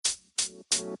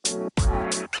Hola!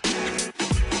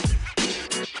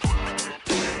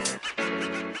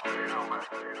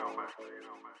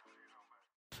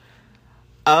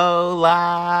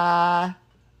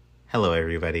 Hello,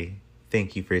 everybody.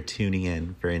 Thank you for tuning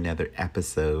in for another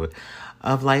episode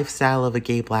of Lifestyle of a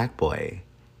Gay Black Boy.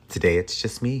 Today, it's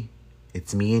just me.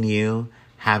 It's me and you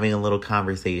having a little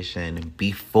conversation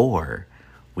before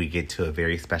we get to a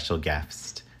very special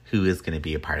guest who is going to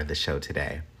be a part of the show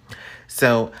today.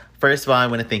 So, first of all, I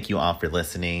want to thank you all for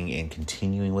listening and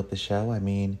continuing with the show. I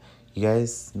mean, you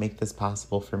guys make this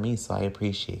possible for me, so I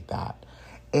appreciate that.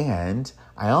 And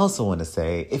I also want to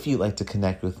say, if you'd like to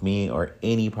connect with me or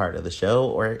any part of the show,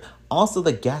 or also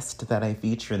the guest that I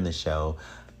feature in the show,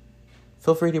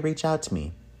 feel free to reach out to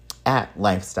me at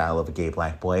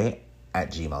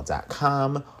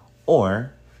lifestyleofagayblackboy@gmail.com,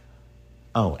 or,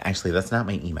 actually, that's not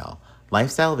my email.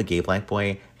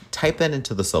 Lifestyleofagayblackboy, type that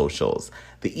into the socials.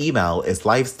 The email is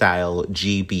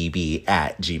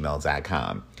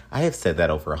lifestylegbb@gmail.com. I have said that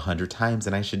over 100 times,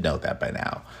 and I should know that by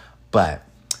now. But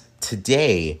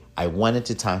today, I wanted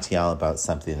to talk to y'all about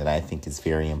something that I think is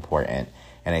very important,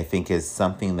 and I think is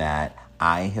something that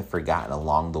I have forgotten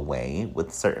along the way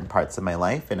with certain parts of my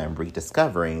life, and I'm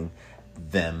rediscovering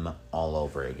them all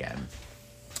over again.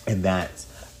 And that's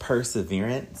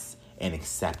perseverance and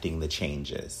accepting the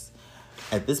changes.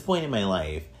 At this point in my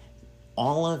life,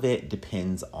 all of it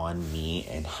depends on me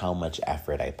and how much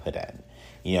effort I put in.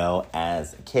 You know,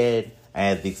 as a kid, I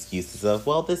had the excuses of,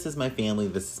 well, this is my family,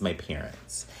 this is my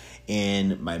parents.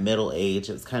 In my middle age,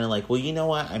 it was kind of like, well, you know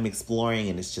what? I'm exploring,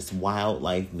 and it's just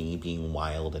wildlife, me being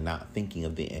wild and not thinking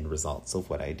of the end results of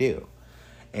what I do.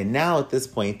 And now at this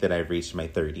point that I've reached my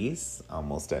 30s,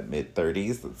 almost at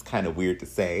mid-30s, it's kind of weird to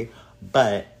say,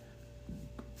 but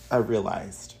I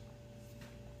realized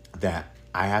that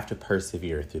I have to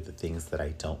persevere through the things that I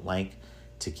don't like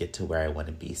to get to where I want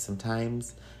to be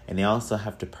sometimes. And I also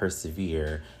have to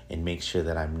persevere and make sure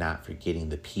that I'm not forgetting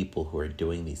the people who are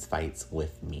doing these fights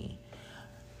with me.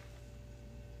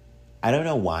 I don't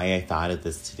know why I thought of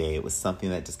this today. It was something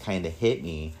that just kind of hit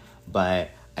me, but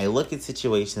I look at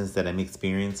situations that I'm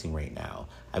experiencing right now.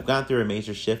 I've gone through a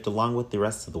major shift along with the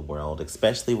rest of the world,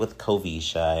 especially with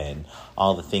Kovisha and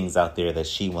all the things out there that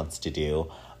she wants to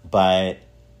do. But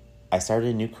I started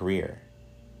a new career.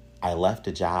 I left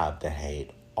a job that I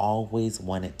had always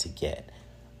wanted to get.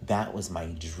 That was my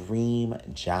dream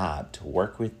job, to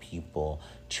work with people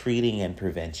treating and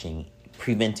preventing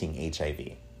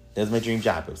HIV. That was my dream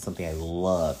job. It was something I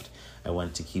loved. I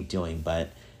wanted to keep doing, but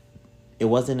it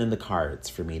wasn't in the cards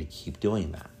for me to keep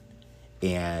doing that.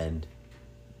 And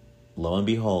lo and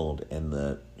behold, in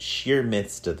the sheer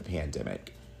midst of the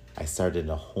pandemic, I started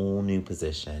a whole new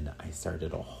position. I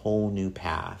started a whole new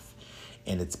path.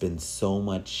 And it's been so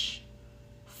much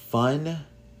fun,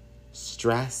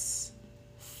 stress,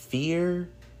 fear,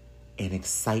 and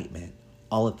excitement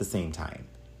all at the same time.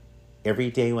 Every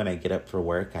day when I get up for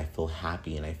work, I feel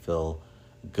happy and I feel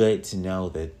good to know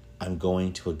that I'm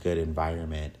going to a good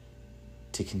environment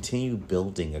to continue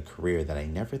building a career that I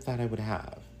never thought I would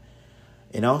have.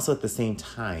 And also at the same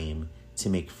time, to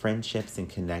make friendships and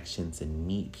connections and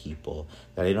meet people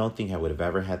that I don't think I would have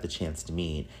ever had the chance to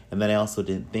meet, and that I also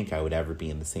didn't think I would ever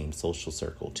be in the same social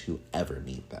circle to ever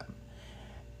meet them.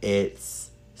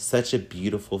 It's such a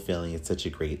beautiful feeling. It's such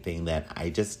a great thing that I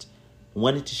just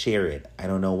wanted to share it. I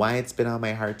don't know why it's been on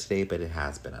my heart today, but it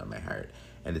has been on my heart.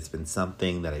 And it's been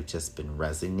something that I've just been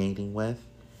resonating with,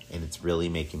 and it's really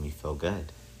making me feel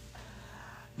good.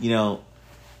 You know,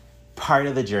 part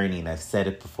of the journey, and I've said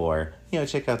it before,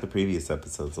 check out the previous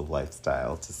episodes of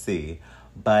Lifestyle to see,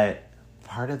 but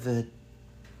part of the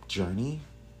journey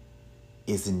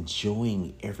is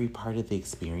enjoying every part of the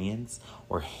experience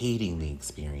or hating the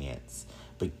experience,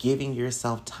 but giving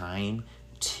yourself time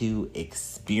to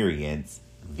experience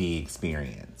the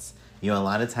experience. A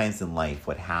lot of times in life,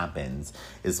 what happens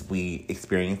is we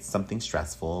experience something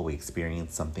stressful, we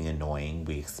experience something annoying,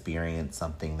 we experience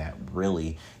something that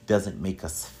really doesn't make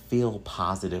us feel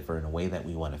positive or in a way that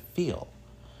we want to feel.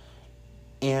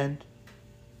 And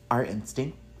our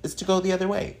instinct is to go the other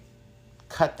way.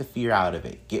 Cut the fear out of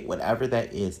it. Get whatever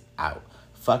that is out.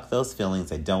 Fuck those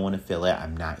feelings. I don't want to feel it.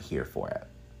 I'm not here for it.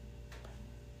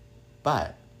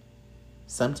 But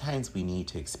sometimes we need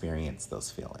to experience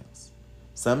those feelings.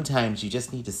 Sometimes you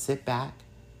just need to sit back.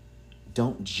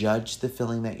 Don't judge the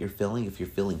feeling that you're feeling. If you're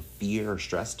feeling fear or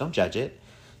stress, don't judge it.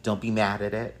 Don't be mad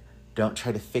at it. Don't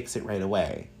try to fix it right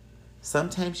away.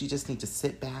 Sometimes you just need to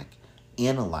sit back,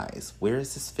 analyze, where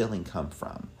does this feeling come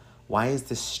from? Why is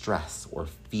this stress or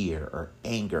fear or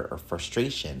anger or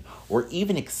frustration or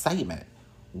even excitement?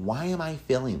 Why am I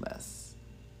feeling this?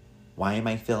 Why am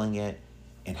I feeling it?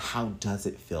 And how does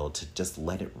it feel to just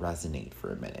let it resonate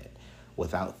for a minute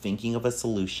without thinking of a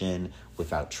solution,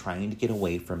 without trying to get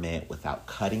away from it, without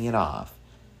cutting it off?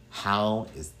 How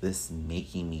is this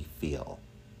making me feel?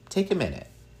 Take a minute.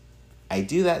 I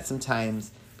do that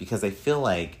sometimes because I feel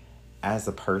like as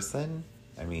a person,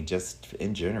 I mean, just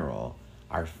in general,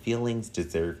 our feelings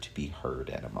deserve to be heard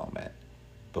at a moment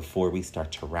before we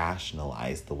start to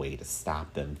rationalize the way to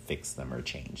stop them, fix them, or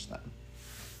change them.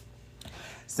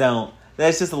 So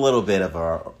that's just a little bit of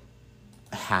a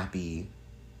happy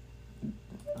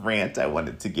rant I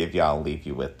wanted to give y'all and leave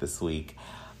you with this week,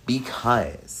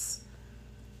 because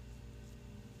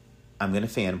I'm going to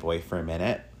fanboy for a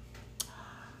minute.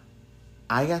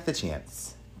 I got the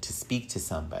chance to speak to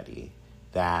somebody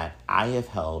that I have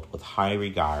held with high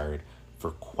regard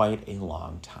for quite a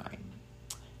long time.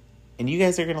 And you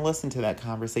guys are going to listen to that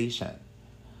conversation.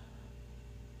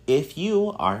 If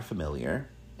you are familiar,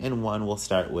 and one will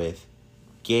start with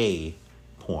gay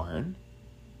porn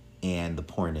and the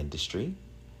porn industry,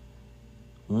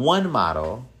 one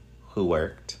model who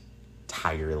worked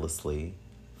tirelessly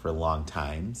for long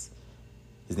times,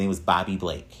 his name was Bobby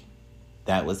Blake.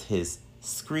 That was his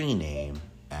screen name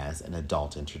as an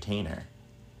adult entertainer.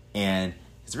 And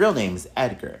his real name is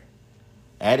Edgar.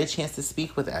 I had a chance to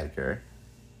speak with Edgar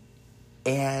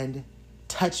and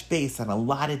touch base on a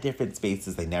lot of different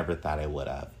spaces I never thought I would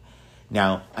have.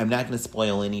 Now, I'm not going to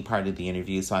spoil any part of the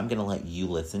interview, so I'm going to let you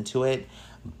listen to it.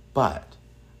 But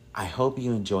I hope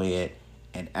you enjoy it.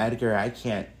 And Edgar, I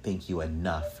can't thank you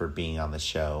enough for being on the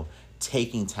show,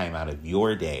 taking time out of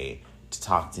your day to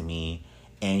talk to me.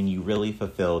 And you really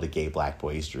fulfilled a gay black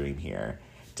boy's dream here.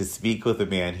 To speak with a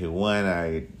man who, one,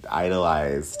 I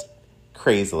idolized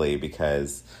crazily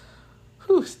because,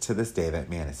 to this day, that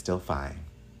man is still fine.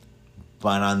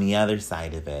 But on the other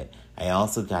side of it, I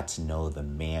also got to know the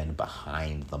man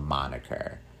behind the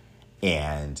moniker.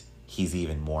 And he's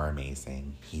even more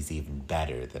amazing. He's even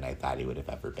better than I thought he would have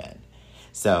ever been.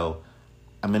 So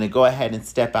I'm going to go ahead and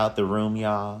step out the room,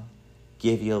 y'all.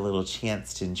 Give you a little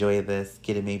chance to enjoy this.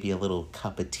 Get maybe a little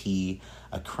cup of tea,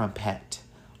 a crumpet,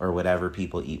 or whatever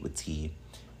people eat with tea.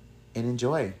 And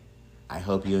enjoy. I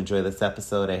hope you enjoy this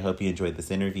episode. I hope you enjoyed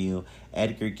this interview.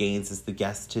 Edgar Gaines is the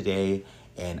guest today.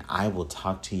 And I will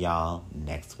talk to y'all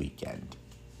next weekend.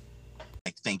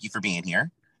 Thank you for being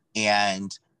here.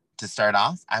 And to start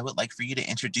off, I would like for you to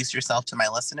introduce yourself to my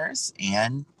listeners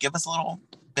and give us a little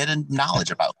bit of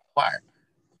knowledge about who you are.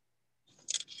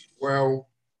 Well,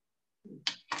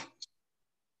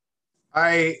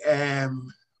 I am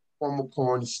a former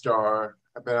porn star.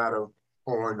 I've been out of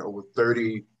porn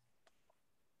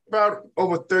about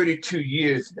over 32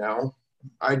 years now.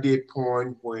 I did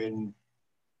porn when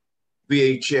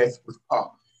VHS was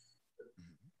pop.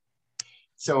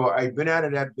 So I've been out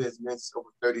of that business over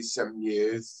 37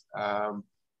 years. I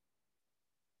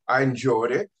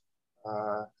enjoyed it.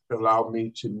 It allowed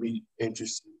me to meet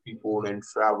interesting people and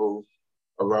travel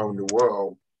around the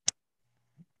world.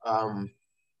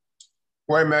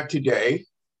 Where I'm at today,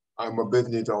 I'm a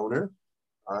business owner.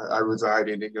 I reside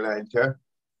in Atlanta.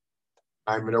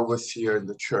 I'm an overseer in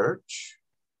the church.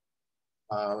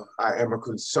 I am a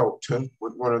consultant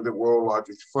with one of the world's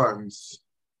largest funds.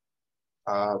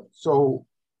 So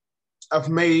I've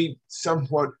made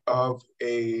somewhat of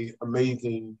a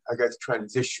amazing, I guess,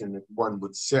 transition, if one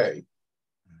would say.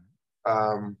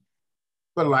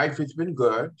 But life has been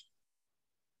good.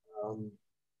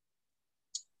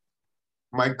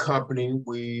 My company,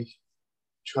 we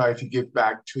try to give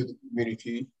back to the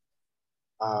community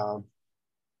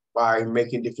by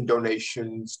making different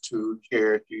donations to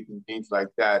charities and things like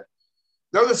that.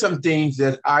 Those are some things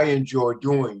that I enjoy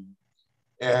doing.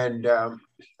 And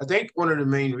I think one of the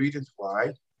main reasons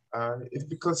why is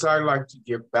because I like to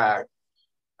give back.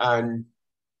 And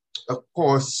of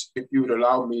course, if you would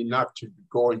allow me not to be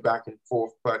going back and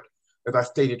forth, but as I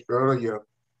stated earlier,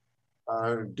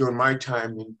 during my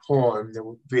time in porn, there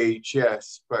was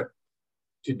VHS, but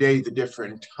today's a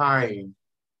different time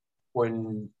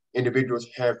when individuals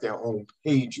have their own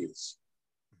pages.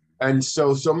 And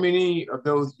so many of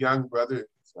those young brothers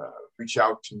reach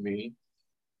out to me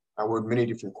with many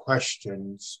different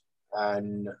questions.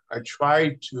 And I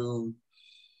try to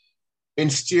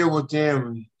instill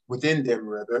within them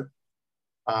rather,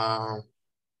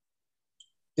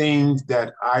 things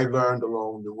that I learned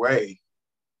along the way.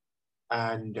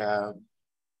 And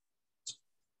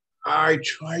I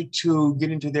try to get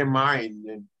into their mind,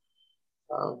 and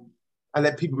I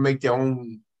let people make their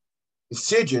own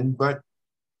decision, but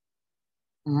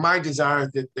my desire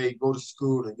is that they go to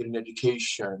school and get an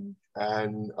education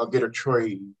and get a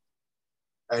trade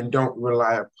and don't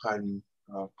rely upon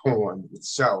porn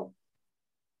itself.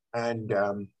 And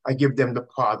I give them the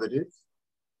positive,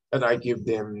 and I give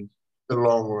them the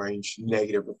long range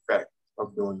negative effect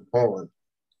of doing porn.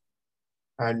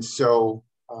 And so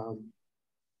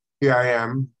here I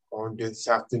am on this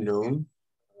afternoon,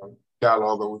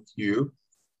 dialoguing with you.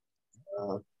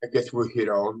 I guess we'll hit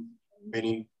on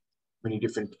many, many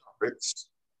different topics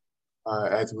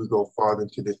as we go farther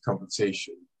into this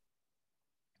conversation.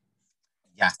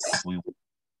 Yes, we will.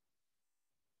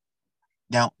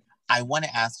 Now, I want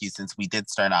to ask you, since we did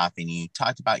start off and you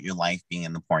talked about your life being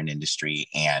in the porn industry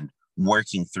and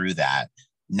working through that,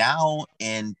 now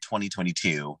in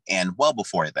 2022 and well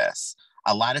before this,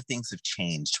 a lot of things have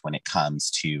changed when it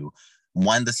comes to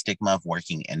one, the stigma of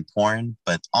working in porn,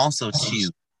 but also two,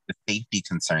 the safety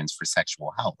concerns for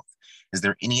sexual health. Is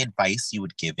there any advice you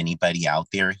would give anybody out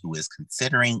there who is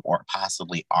considering or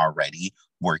possibly already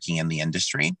working in the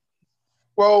industry?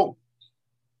 Well,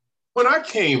 when I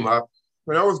came up,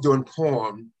 when I was doing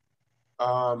porn,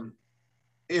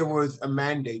 it was a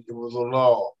mandate, it was a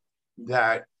law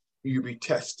that you be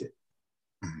tested.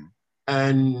 Mm-hmm.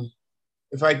 And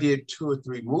if I did 2 or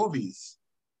 3 movies,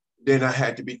 then I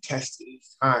had to be tested each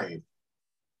time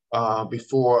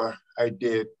before I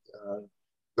did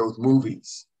those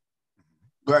movies.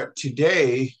 But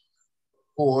today,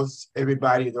 of course,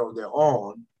 everybody's on their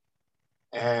own,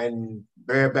 and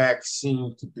bareback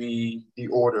seemed to be the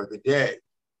order of the day.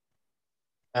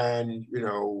 And, you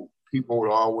know, people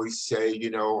will always say, you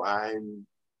know, I'm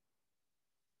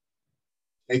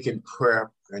taking PrEP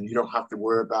and you don't have to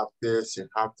worry about this and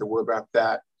have to worry about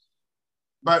that.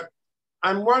 But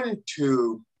I'm one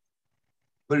to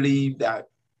believe that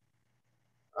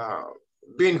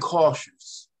being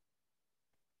cautious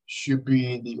should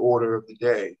be the order of the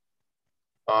day.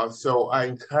 So I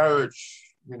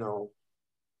encourage, you know,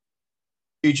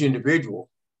 each individual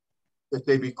that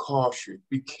they be cautious,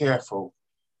 be careful.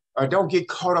 Don't get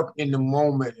caught up in the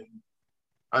moment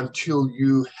until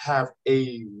you have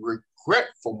a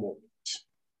regretful moment,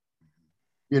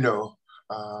 you know.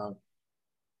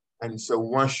 And so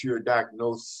once you're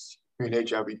diagnosed being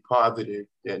HIV positive,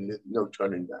 then there's no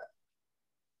turning back.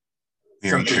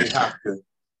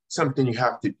 Something you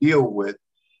have to deal with.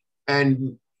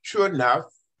 And sure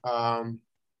enough,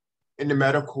 in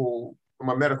the from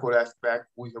a medical aspect,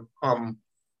 we have come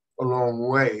a long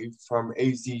way from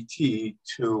AZT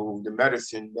to the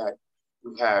medicine that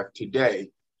we have today.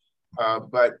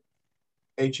 But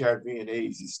HIV and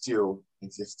AIDS is still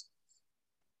existing.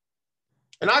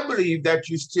 And I believe that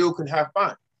you still can have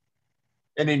fun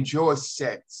and enjoy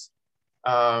sex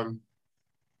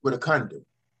with a condom.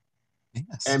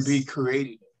 Yes. And be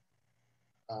creative.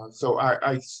 So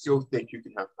I still think you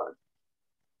can have fun.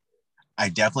 I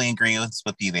definitely agree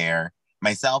with you there.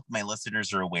 Myself, my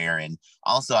listeners are aware, and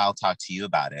also I'll talk to you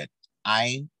about it.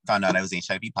 I found out I was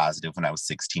HIV positive when I was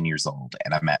 16 years old,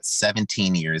 and I'm at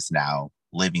 17 years now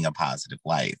living a positive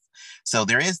life. So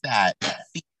there is that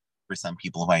fear for some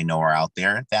people who I know are out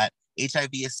there that HIV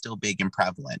is still big and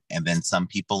prevalent. And then some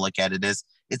people look at it as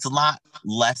it's a lot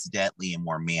less deadly and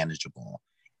more manageable.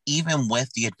 Even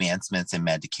with the advancements in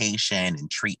medication and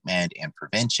treatment and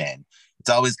prevention, it's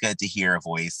always good to hear a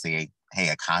voice say, hey,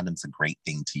 a condom's a great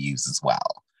thing to use as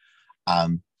well.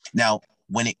 Now,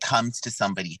 when it comes to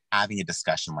somebody having a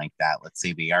discussion like that, let's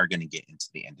say they are going to get into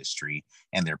the industry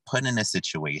and they're put in a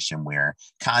situation where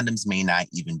condoms may not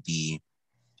even be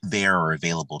there or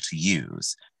available to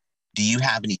use. Do you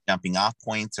have any jumping off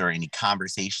points or any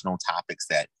conversational topics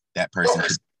that person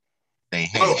could say,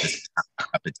 hey, this is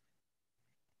up to...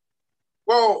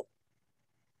 Well,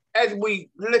 as we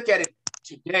look at it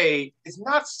today, it's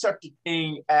not such a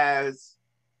thing as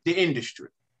the industry.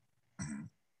 Mm-hmm.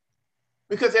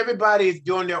 Because everybody is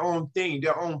doing their own thing,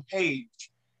 their own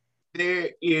page.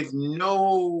 There is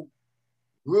no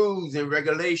rules and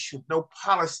regulations, no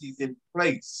policies in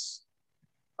place,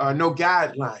 no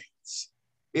guidelines.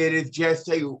 It is just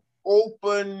an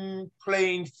open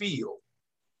playing field.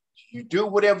 You do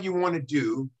whatever you want to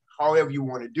do, however you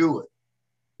want to do it,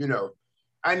 you know.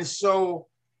 And so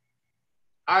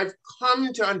I've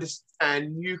come to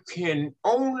understand you can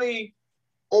only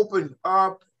open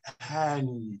up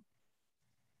and,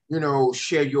 you know,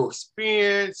 share your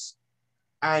experience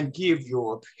and give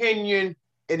your opinion.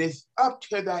 And it's up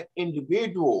to that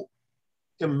individual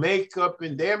to make up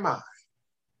in their mind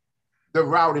the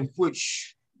route in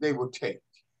which they will take.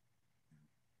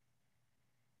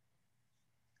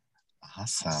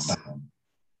 Awesome.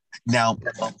 Now,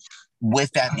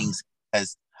 with that being said,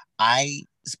 I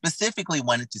specifically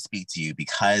wanted to speak to you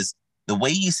because the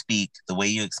way you speak, the way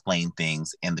you explain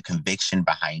things, and the conviction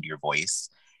behind your voice,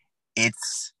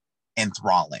 it's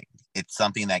enthralling. It's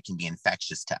something that can be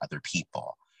infectious to other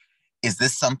people. Is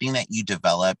this something that you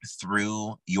developed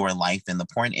through your life in the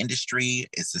porn industry?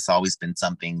 Has this always been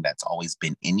something that's always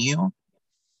been in you?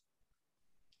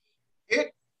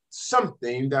 It's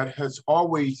something that has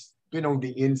always been on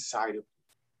the inside of me.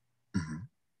 Mm-hmm.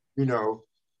 You know,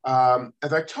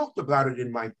 as I talked about it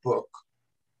in my book,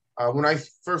 when I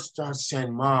first started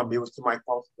saying mom, it was to my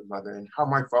foster mother and how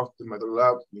my foster mother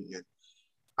loved me. And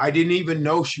I didn't even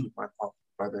know she was my foster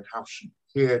mother and how she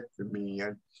cared for me.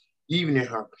 And even in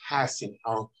her passing,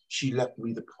 how she left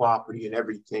me the property and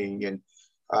everything. And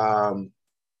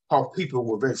how people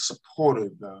were very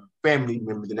supportive, family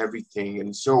members and everything.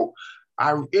 And so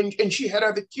and she had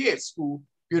other kids who,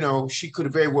 she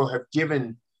could very well have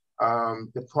given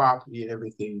the property and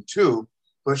everything too,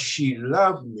 but she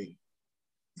loved me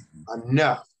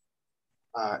enough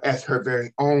as her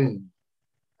very own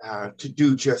to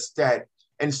do just that.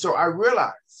 And so I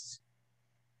realized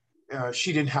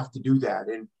she didn't have to do that.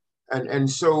 And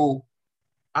so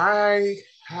I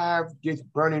have this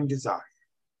burning desire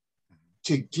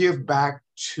to give back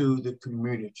to the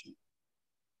community.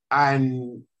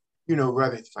 And,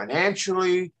 whether it's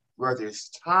financially, whether it's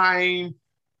time,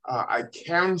 I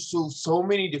counsel so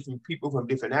many different people from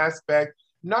different aspects,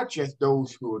 not just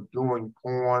those who are doing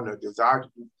porn or desire to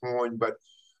do porn, but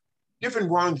different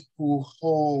ones who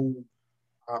hold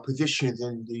positions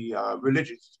in the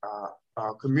religious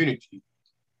community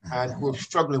and who are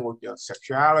struggling with their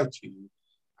sexuality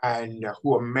and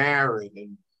who are married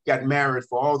and got married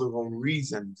for all their own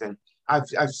reasons. And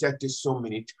I've said this so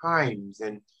many times.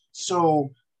 And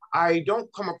so I don't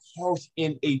come across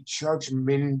in a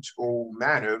judgmental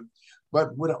manner,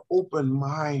 but with an open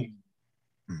mind,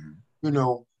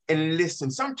 and listen.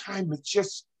 Sometimes it's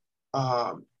just,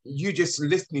 you just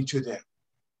listening to them,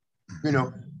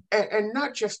 and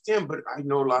not just them, but I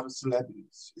know a lot of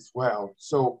celebrities as well.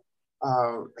 So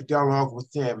I dialogue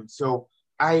with them. So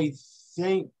I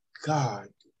thank God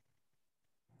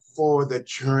for the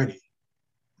journey,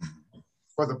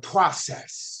 for the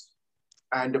process.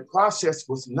 And the process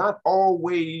was not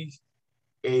always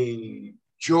a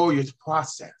joyous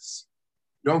process.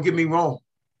 Don't get me wrong.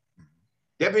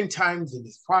 There have been times in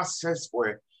this process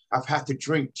where I've had to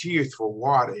drink tears for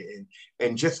water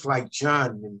and just like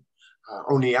John and,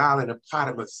 on the island of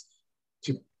Patmos,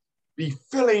 to be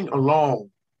feeling alone,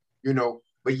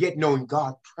 but yet knowing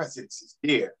God's presence is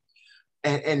there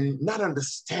and not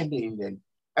understanding.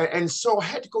 And so I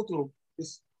had to go through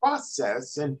this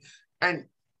process and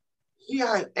here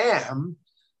I am.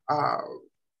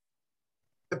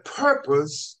 The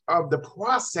purpose of the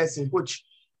process in which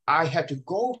I had to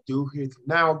go through is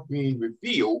now being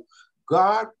revealed.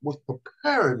 God was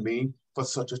preparing me for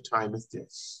such a time as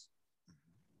this.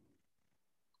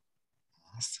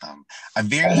 Awesome. I'm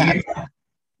very happy to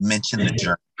mention the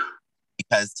journey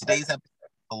because today's episode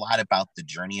is a lot about the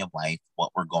journey of life, what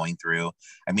we're going through.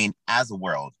 I mean, as a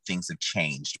world, things have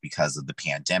changed because of the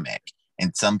pandemic,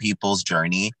 and some people's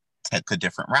journey took a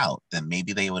different route than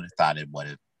maybe they would have thought it would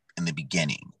have in the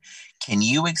beginning. Can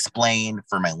you explain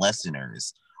for my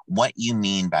listeners what you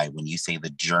mean by when you say the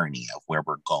journey of where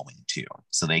we're going to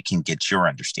so they can get your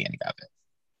understanding of it?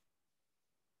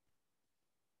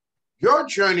 Your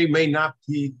journey may not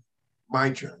be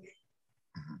my journey.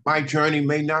 My journey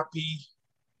may not be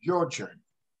your journey.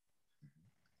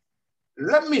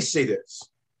 Let me say this,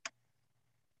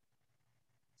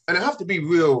 and I have to be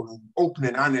real and open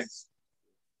and honest.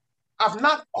 I've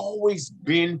not always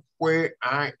been where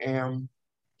I am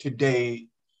today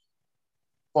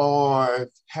for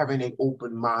having an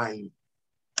open mind.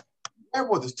 There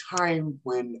was a time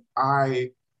when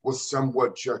I was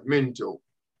somewhat judgmental.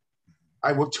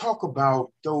 I would talk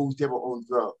about those that were on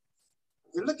drugs.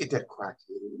 Look at that crackhead,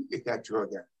 look at that drug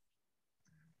addict.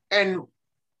 And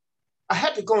I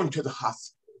had to go into the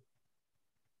hospital.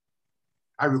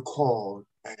 I recall,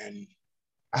 and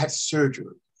I had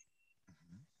surgery.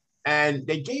 And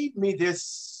they gave me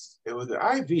this, it was an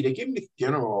IV, they gave me this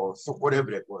General, so whatever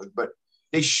that was, but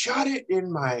they shot it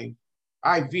in my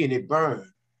IV and it burned.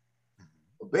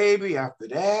 But baby, after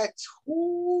that,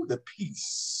 ooh, the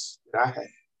peace that I had.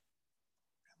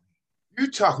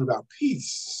 You're talking about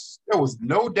peace. There was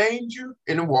no danger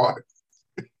in the water.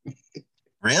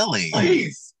 Really?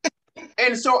 Peace.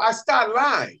 And so I started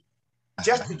lying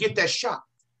just to get that shot.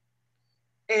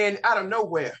 And out of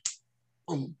nowhere,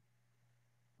 boom,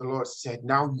 the Lord said,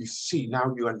 now you see,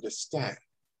 now you understand.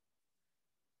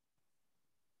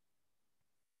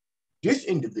 This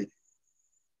individual,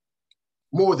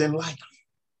 more than likely,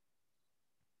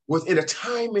 was in a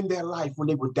time in their life when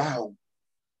they were down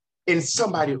and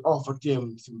somebody offered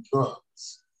them some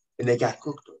drugs and they got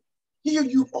hooked on. Here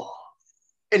you are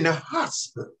in the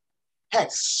hospital,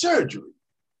 had surgery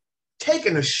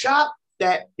taking a shot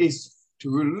that is to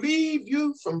relieve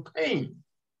you from pain.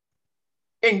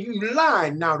 And you lie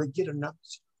now to get another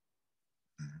shot.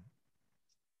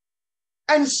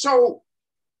 And so,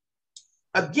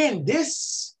 again,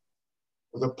 this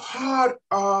was a part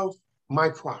of my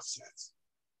process,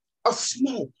 a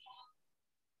small part,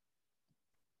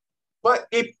 but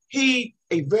it played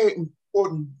a very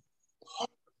important part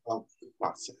of the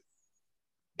process.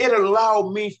 It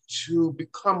allowed me to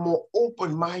become more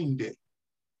open-minded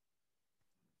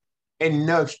and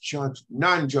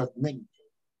non-judgmental.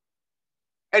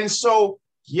 And so,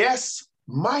 yes,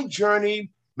 my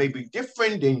journey may be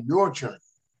different than your journey.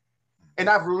 And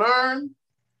I've learned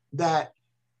that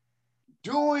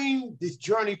during this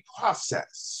journey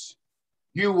process,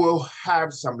 you will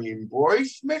have some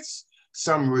embracements,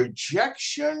 some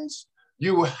rejections,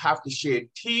 you will have to shed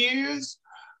tears.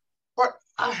 But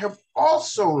I have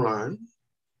also learned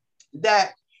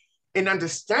that in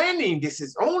understanding this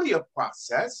is only a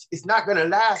process, it's not going to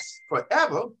last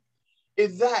forever,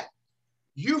 is that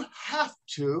you have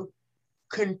to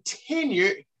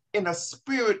continue in a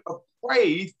spirit of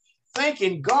praise,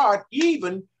 thanking God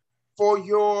even for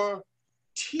your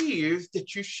tears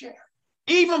that you share,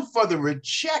 even for the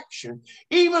rejection,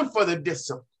 even for the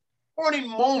disappointing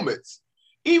moments,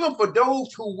 even for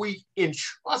those who we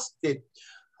entrusted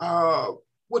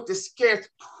with the scarce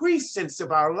precincts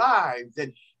of our lives,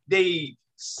 and they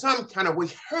some kind of way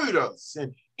hurt us,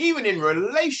 and even in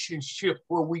relationship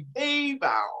where we gave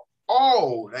our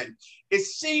all, and it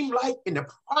seemed like in the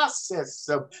process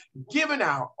of giving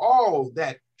our all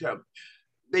that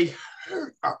they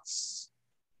hurt us.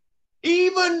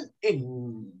 Even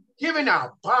in giving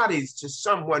our bodies to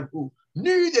someone who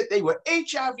knew that they were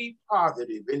HIV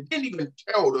positive and didn't even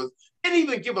tell us, didn't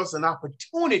even give us an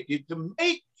opportunity to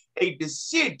make a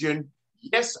decision,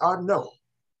 yes or no.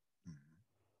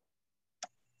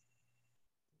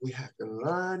 We have to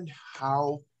learn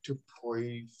how to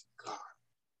praise God,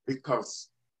 because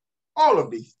all of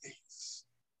these things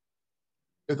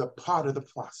is a part of the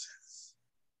process.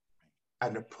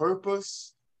 And the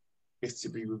purpose is to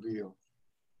be revealed.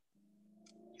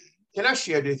 Can I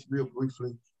share this real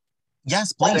briefly?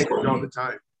 Yes, please. All the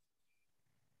time.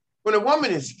 When a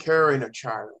woman is carrying a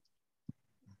child,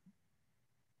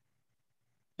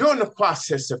 during the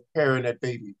process of carrying that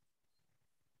baby,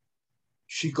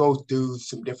 she goes through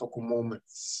some difficult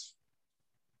moments.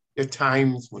 There are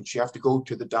times when she has to go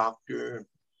to the doctor,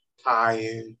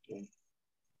 tired, and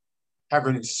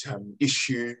having some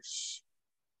issues.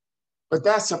 But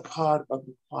that's a part of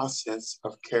the process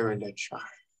of carrying that child.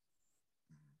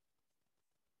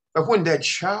 But when that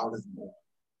child is born,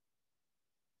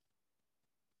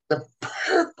 the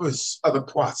purpose of the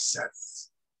process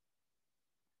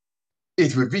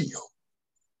is revealed.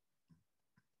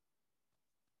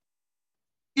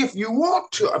 If you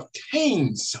want to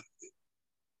obtain something,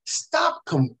 stop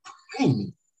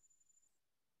complaining,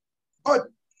 but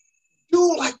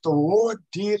do like the Lord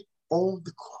did on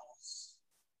the cross.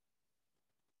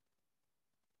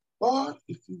 Lord,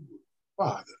 if you would,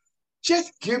 Father,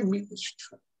 just give me the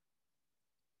strength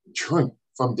to drink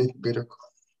from this bitter cup.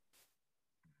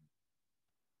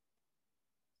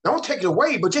 Don't take it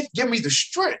away, but just give me the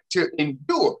strength to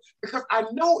endure, because I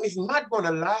know it's not going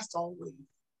to last always.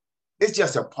 It's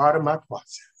just a part of my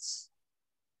process.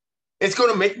 It's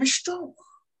going to make me stronger.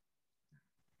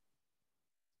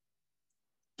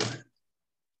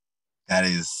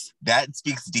 That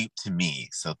speaks deep to me.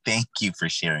 So thank you for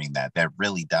sharing that. That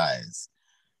really does.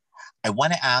 I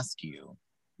want to ask you,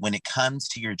 when it comes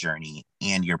to your journey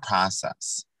and your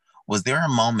process, was there a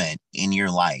moment in your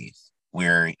life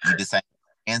where you decided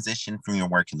to transition from your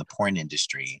work in the porn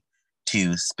industry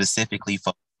to specifically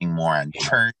focusing more on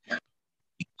church,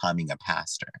 becoming a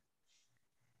pastor?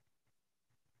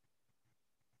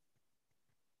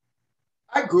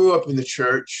 I grew up in the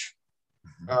church.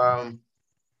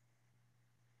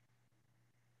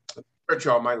 Church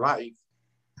all my life.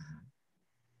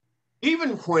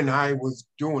 Even when I was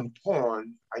doing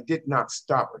porn, I did not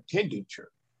stop attending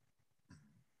church.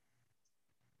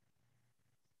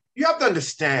 You have to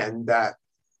understand that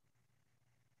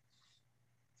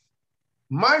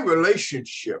my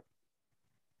relationship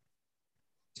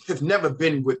has never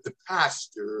been with the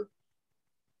pastor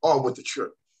or with the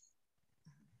church.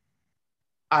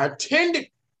 I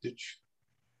attended the church,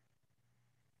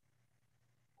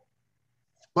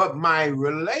 but my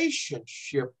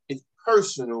relationship is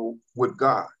personal with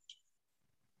God.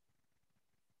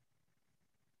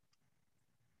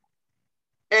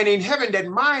 And in having that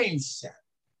mindset,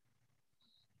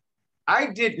 I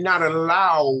did not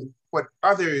allow what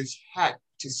others had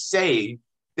to say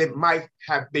that might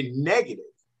have been negative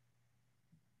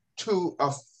to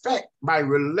affect my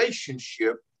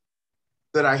relationship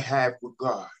that I have with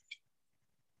God.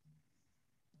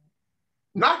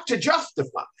 Not to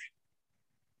justify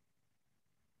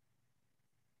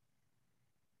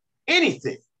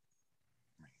anything,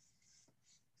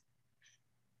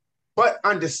 but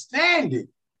understanding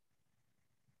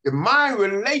that my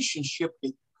relationship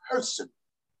is personal.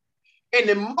 And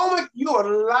the moment you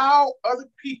allow other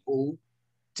people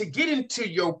to get into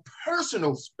your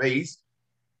personal space,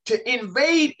 to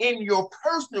invade in your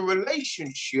personal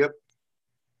relationship,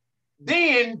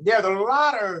 then there's a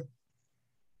lot of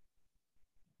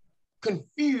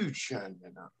confusion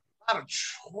and a lot of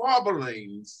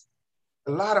troublings,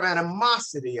 a lot of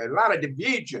animosity, a lot of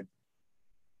division,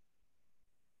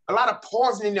 a lot of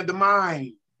poisoning of the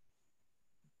mind.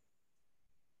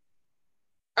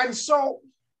 And so,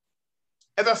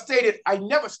 as I stated, I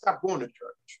never stopped going to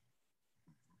church.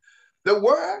 The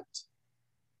word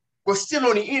was still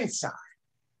on the inside.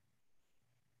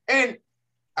 And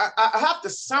I have to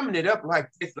sum it up like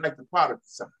this, like the prodigal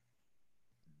son.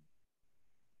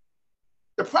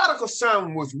 The prodigal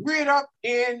son was reared up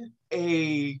in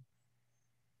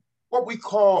what we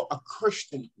call a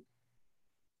Christian.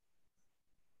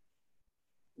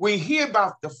 We hear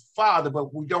about the father,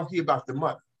 but we don't hear about the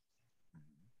mother.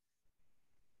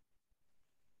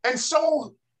 And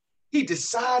so he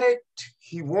decided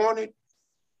he wanted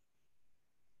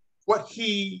what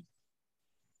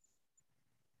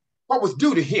was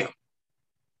due to him.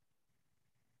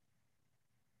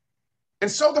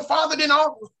 And so the father didn't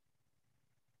argue.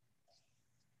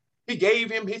 He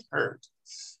gave him his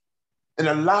inheritance and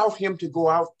allowed him to go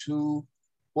out to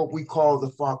what we call the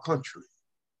far country.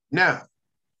 Now,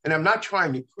 and I'm not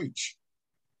trying to preach,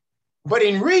 but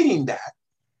in reading that,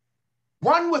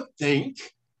 one would think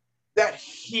that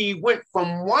he went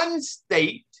from one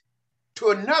state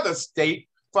to another state,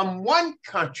 from one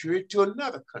country to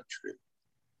another country.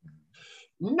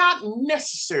 Not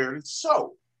necessarily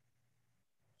so,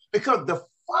 because the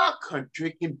far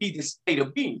country can be the state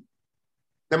of being,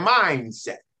 the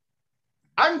mindset.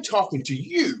 I'm talking to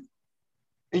you,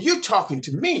 and you're talking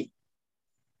to me,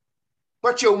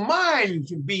 but your mind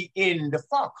can be in the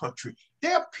far country.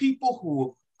 There are people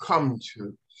who come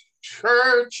to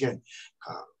church and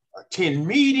attend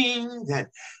meetings,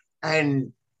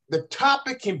 and the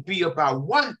topic can be about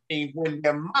one thing when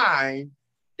their mind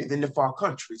is in the far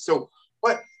country. So,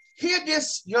 but here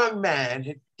this young man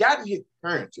had gotten his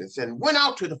inheritance and went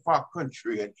out to the far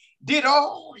country and did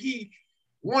all he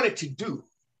wanted to do.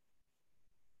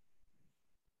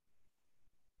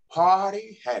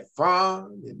 Party, had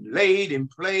fun, and laid and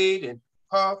played and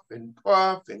puffed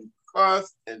and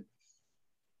cussed. And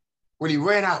when he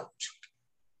ran out,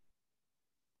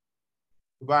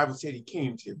 the Bible said he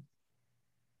came to him.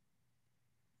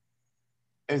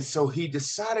 And so he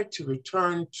decided to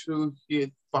return to his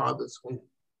father's home.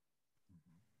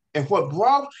 And what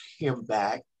brought him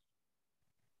back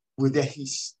was that he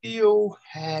still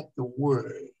had the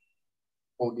word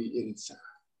on the inside.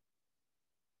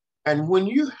 And when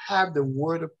you have the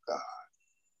word of God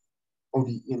on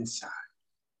the inside,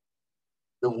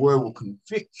 the word will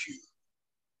convict you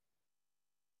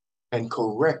and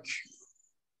correct you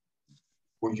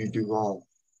when you do wrong.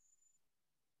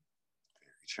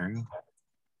 Very true.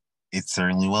 It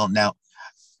certainly will. Now,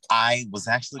 I was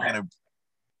actually going to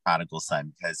prodigal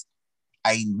son because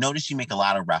I noticed you make a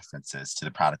lot of references to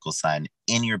the prodigal son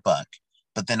in your book,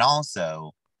 but then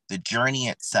also the journey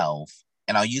itself.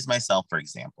 And I'll use myself, for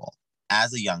example,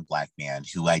 as a young Black man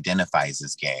who identifies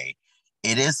as gay.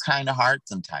 It is kind of hard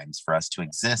sometimes for us to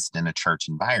exist in a church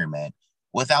environment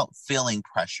without feeling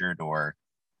pressured or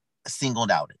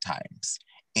singled out at times.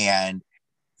 And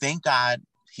thank God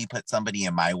he put somebody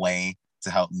in my way to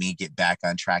help me get back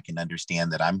on track and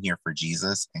understand that I'm here for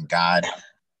Jesus and God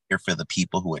here for the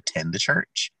people who attend the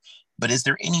church. But is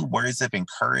there any words of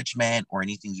encouragement or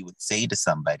anything you would say to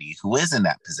somebody who is in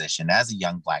that position as a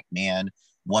young Black man,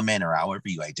 woman, or however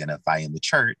you identify in the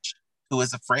church, who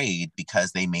is afraid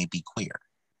because they may be queer?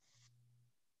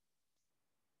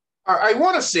 I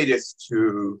want to say this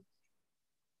to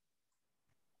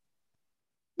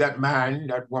that man,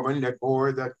 that woman, that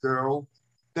boy, that girl,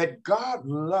 that God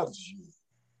loves you.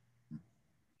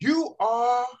 You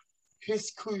are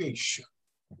his creation,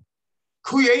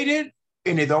 created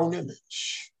in his own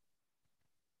image.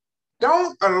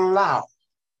 Don't allow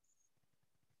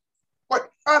what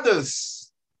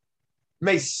others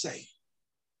may say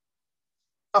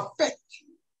affect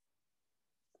you,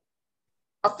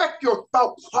 affect your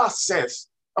thought process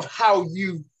of how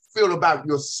you feel about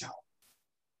yourself.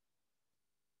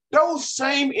 Those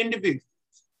same individuals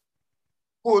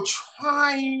who are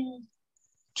trying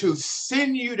to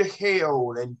send you to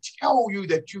hell and tell you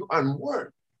that you're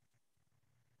unworthy,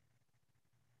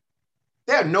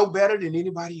 they're no better than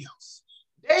anybody else.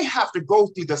 They have to go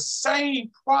through the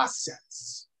same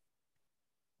process.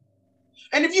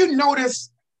 And if you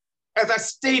notice, as I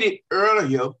stated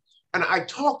earlier, and I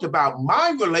talked about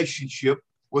my relationship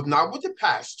was not with the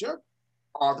pastor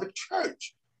or the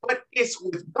church, but it's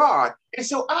with God. And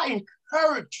so I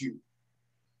encourage you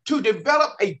to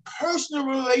develop a personal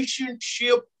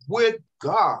relationship with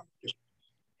God.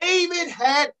 David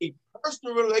had a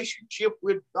personal relationship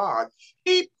with God.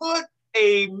 He put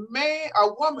a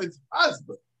woman's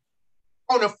husband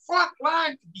on the front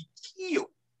line to be killed.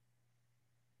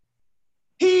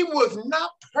 He was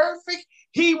not perfect.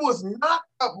 He was not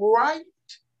upright.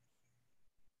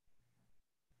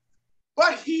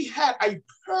 But he had a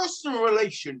personal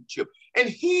relationship, and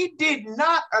he did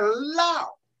not allow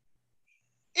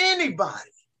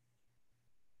anybody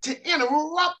to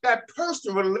interrupt that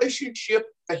personal relationship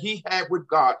that he had with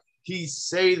God. He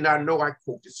said, and I know I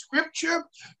quote the scripture,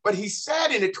 but he said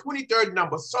in the 23rd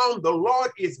number Psalm, the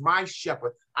Lord is my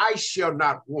shepherd, I shall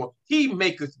not want. He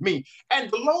maketh me. And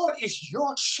the Lord is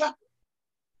your shepherd.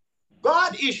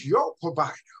 God is your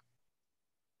provider.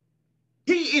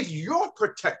 He is your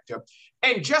protector.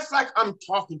 And just like I'm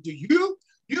talking to you,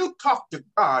 you talk to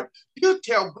God. You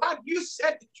tell God, you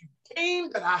said that you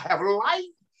came that I have life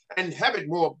and have it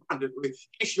more abundantly.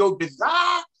 It's your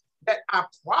desire that I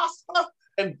prosper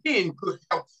and be in good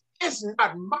health. It's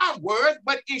not my word,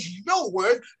 but it's your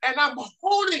word. And I'm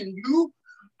holding you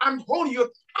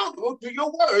accountable to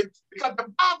your word, because the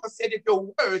Bible said that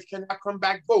your words cannot come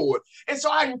back void. And so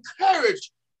I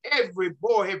encourage every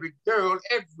boy, every girl,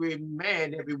 every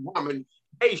man, every woman,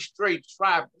 A straight,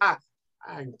 tribe, I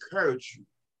encourage you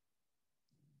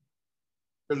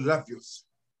to love yourself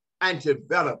and to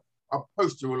develop a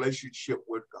personal relationship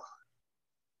with God.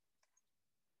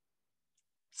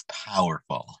 It's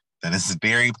powerful. That is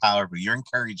very powerful. You're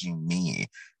encouraging me.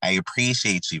 I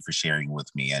appreciate you for sharing with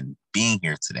me and being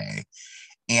here today.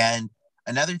 And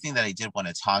another thing that I did want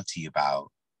to talk to you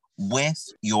about with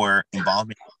your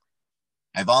involvement,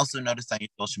 I've also noticed on your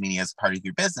social media as part of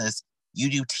your business, you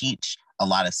do teach a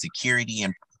lot of security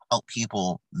and help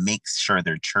people make sure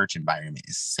their church environment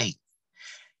is safe.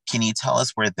 Can you tell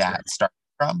us where that started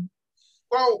from?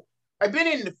 Well, I've been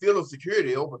in the field of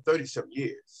security over 30-some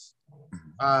years.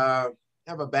 I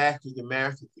have a bachelor's and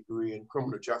master's degree in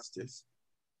criminal justice.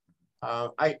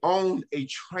 I own a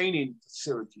training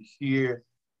facility here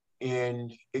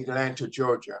in Atlanta,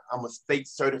 Georgia. I'm a state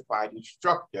certified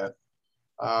instructor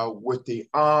with the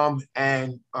armed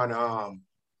and unarmed.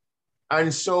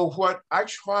 And so what I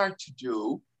try to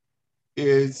do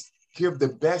is give the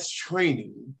best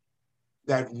training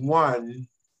that one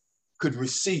could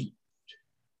receive.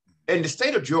 In the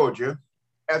state of Georgia,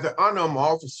 as an unarmed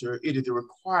officer, it is a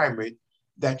requirement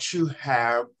that you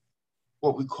have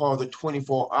what we call the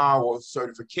 24-hour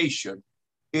certification.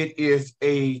 It is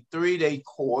a 3-day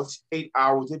course, 8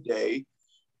 hours a day,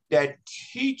 that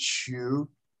teach you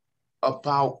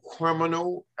about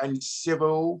criminal and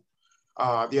civil,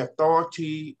 the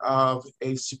authority of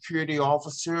a security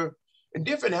officer, and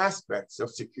different aspects of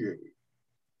security.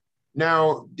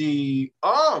 Now, the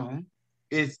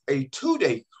is a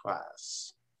 2-day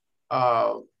class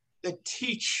that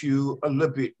teach you a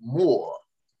little bit more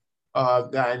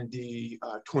than the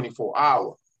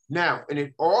 24-hour. Now, and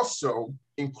it also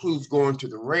includes going to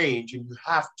the range, and you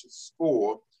have to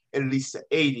score at least an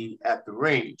 80 at the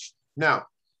range. Now,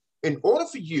 in order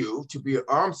for you to be an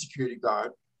armed security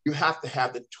guard, you have to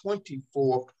have the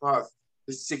 24 plus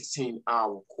the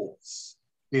 16-hour course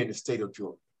here in the state of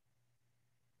Georgia.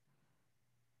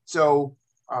 So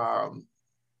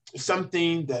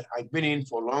something that I've been in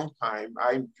for a long time,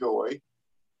 I enjoy.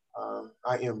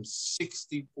 I am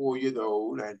 64 years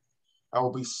old, and I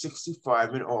will be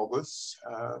 65 in August.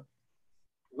 I'm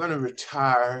going to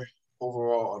retire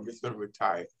overall. I'm just going to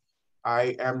retire.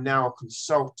 I am now a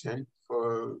consultant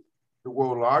for the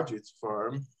world's largest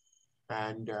firm,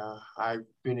 and I've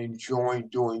been enjoying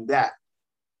doing that.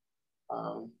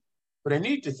 But I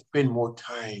need to spend more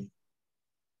time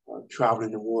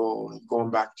traveling the world and going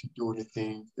back to doing the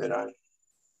things that I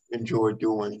enjoy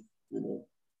doing. You know,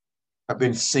 I've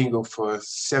been single for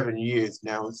 7 years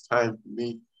now. It's time for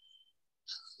me.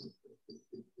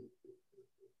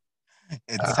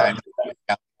 It's time.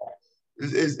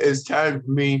 It's time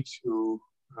for me to,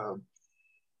 I'm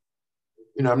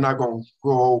not going to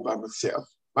grow old by myself.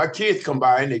 My kids come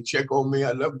by and they check on me.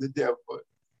 I love them to death, but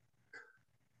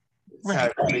it's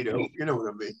time for me to, you know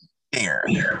what I mean? Fair.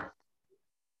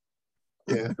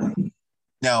 Yeah.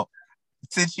 Now,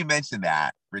 since you mentioned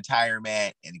that,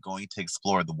 retirement and going to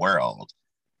explore the world,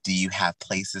 do you have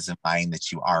places in mind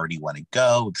that you already want to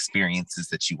go, experiences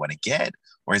that you want to get?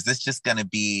 Or is this just going to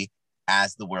be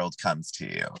as the world comes to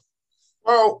you?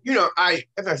 Well,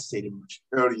 as I stated much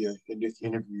earlier in this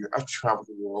interview, I traveled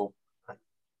the world. I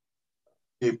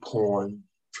did porn,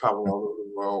 traveled all over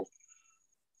the world,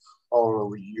 all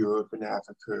over Europe and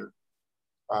Africa.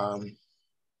 Um,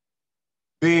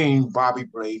 Being Bobby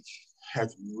Blake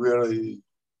has really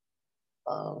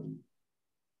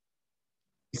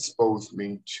exposed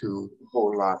me to a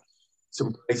whole lot.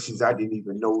 Some places I didn't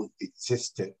even know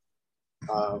existed.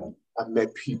 I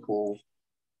met people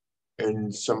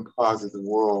in some parts of the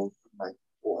world, like,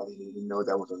 oh, I didn't even know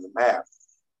that was on the map,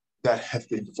 that have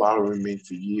been following me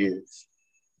for years.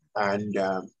 And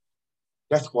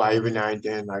that's why every now and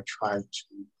then I try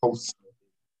to post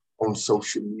on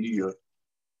social media.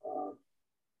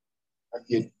 I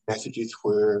get messages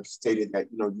where stated that,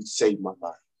 you saved my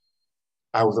life.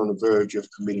 I was on the verge of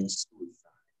committing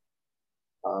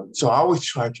suicide. So I always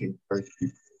try to encourage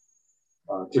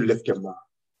people to lift them up,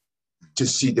 to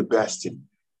see the best in them.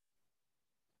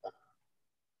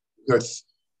 Because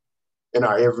in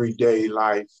our everyday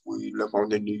life, we look on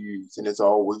the news and there's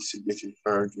always some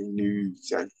discouraging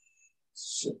news. And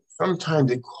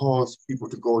sometimes it causes people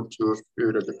to go into a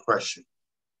spirit of depression,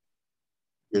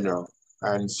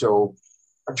 And so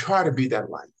I try to be that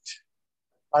light,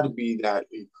 try to be that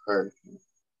encouragement.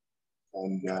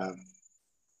 And,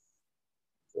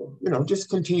 just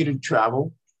continue to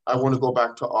travel. I want to go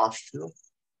back to Austria.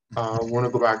 I want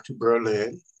to go back to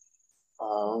Berlin.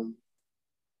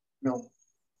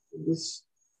 Just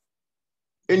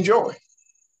enjoy.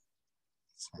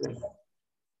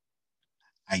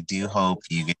 I do hope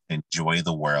you get to enjoy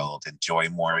the world, enjoy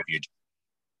more of your journey.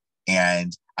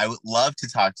 And I would love to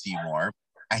talk to you more.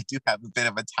 I do have a bit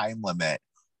of a time limit.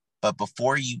 But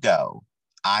before you go,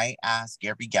 I ask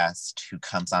every guest who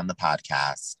comes on the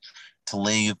podcast to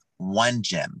leave one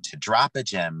gem, to drop a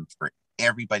gem for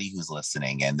everybody who's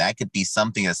listening. And that could be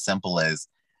something as simple as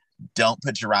don't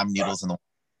put your ramen noodles in the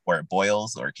where it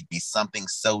boils, or it could be something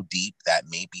so deep that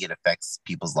maybe it affects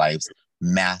people's lives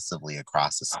massively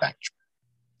across the spectrum.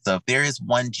 So if there is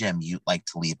one gem you'd like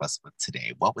to leave us with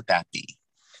today, what would that be?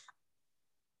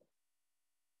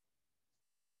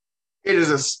 It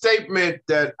is a statement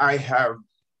that I have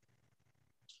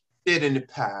said in the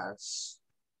past,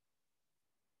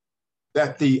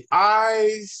 that the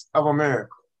eyes of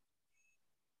America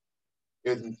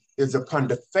is upon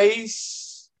the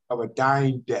face of a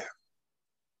dying death.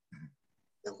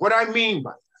 And what I mean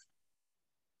by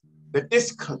that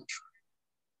this country,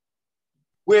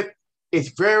 with its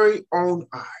very own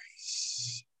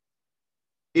eyes,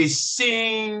 is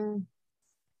seeing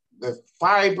the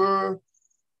fiber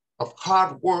of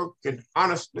hard work and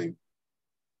honestly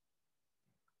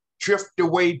drift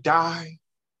away, die,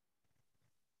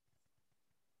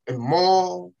 and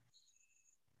more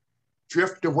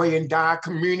drift away and die,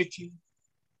 community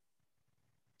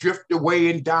drift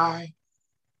away and die.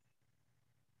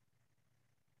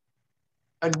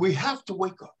 And we have to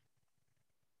wake up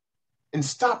and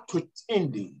stop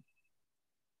pretending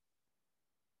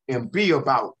and be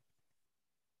about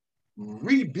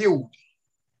rebuilding.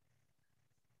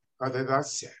 Because as I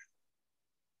said,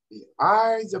 the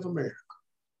eyes of America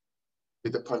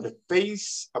is upon the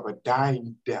face of a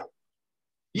dying devil.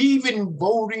 Even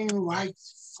voting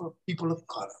rights for people of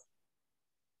color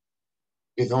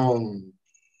is on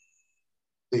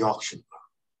the auction block.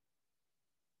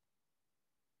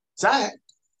 Sad.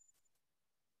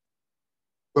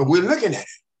 But we're looking at it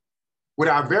with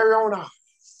our very own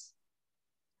eyes.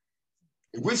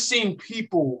 And we've seen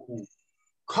people who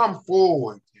come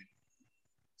forward and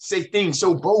say things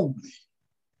so boldly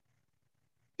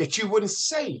that you wouldn't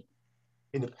say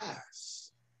in the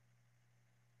past.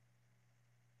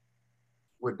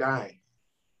 We're dying,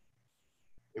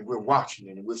 and we're watching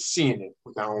it, and we're seeing it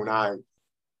with our own eyes.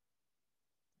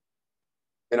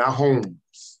 In our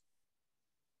homes,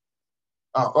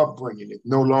 our upbringing is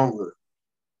no longer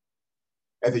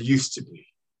as it used to be.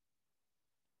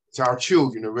 It's our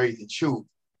children are raising children.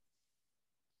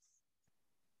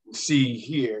 We see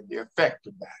here the effect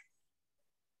of that.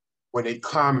 When they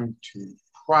come to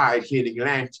Pride here in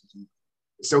Atlanta,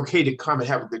 it's okay to come and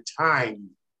have a good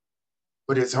time,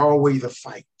 but it's always a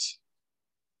fight.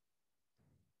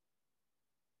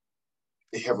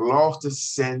 They have lost a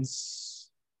sense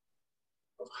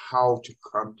of how to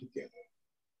come together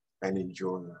and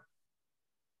enjoy life.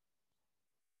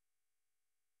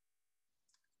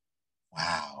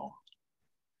 Wow.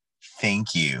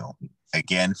 Thank you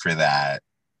again for that.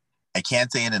 I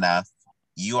can't say it enough.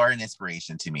 You are an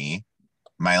inspiration to me.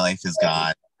 My life has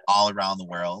gone all around the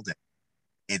world.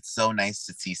 It's so nice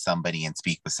to see somebody and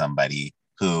speak with somebody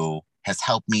who has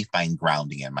helped me find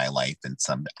grounding in my life in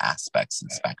some aspects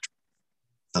and spectrum.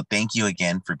 So thank you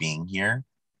again for being here.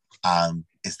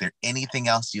 Is there anything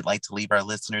else you'd like to leave our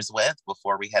listeners with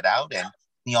before we head out? And can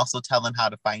you also tell them how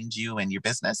to find you and your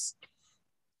business?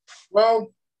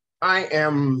 Well, I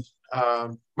am,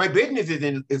 my business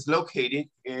is located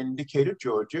in Decatur,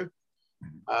 Georgia,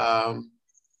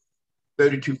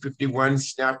 3251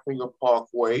 Snapfinger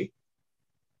Parkway,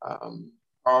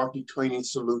 RT Training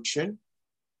Solution.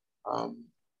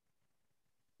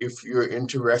 If you're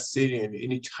interested in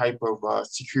any type of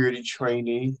security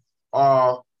training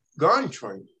or gun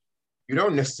training, you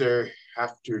don't necessarily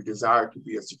have to desire to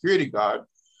be a security guard,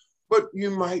 but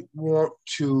you might want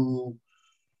to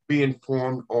be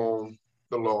informed on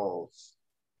the laws.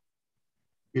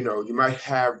 You know, you might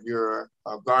have your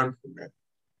gun permit.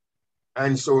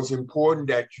 And so it's important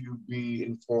that you be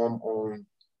informed on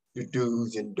the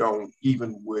do's and don'ts,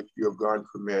 even with your gun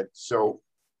permit. So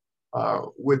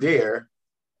we're there,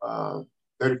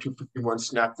 3251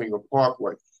 Snapfinger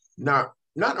Parkway. Not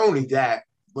only that,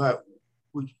 but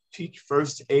we teach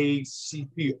first aid,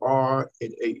 CPR,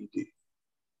 and AED.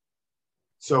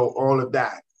 So all of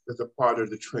that is a part of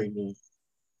the training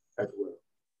as well.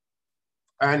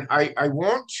 And I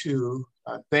want to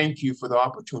thank you for the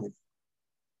opportunity.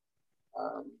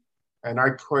 And I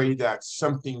pray that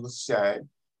something was said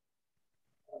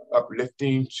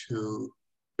uplifting to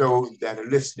those that are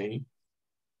listening.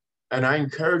 And I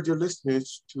encourage your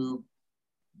listeners to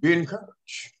be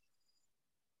encouraged.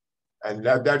 And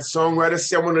that songwriter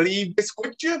said, I want to leave this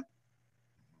with you.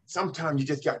 Sometimes you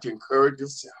just got to encourage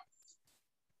yourself.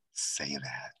 Say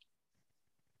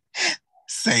that.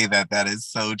 Say that. That is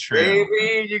so true.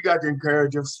 Baby, you got to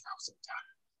encourage yourself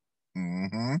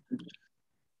sometimes. Mm-hmm.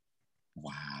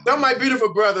 Wow. So, my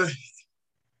beautiful brother,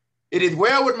 it is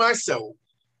well with my soul.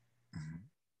 Mm-hmm.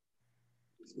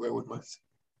 It's well with my soul.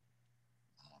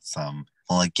 Awesome.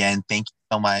 Well, again, thank you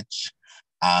so much.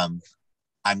 I'm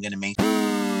going to make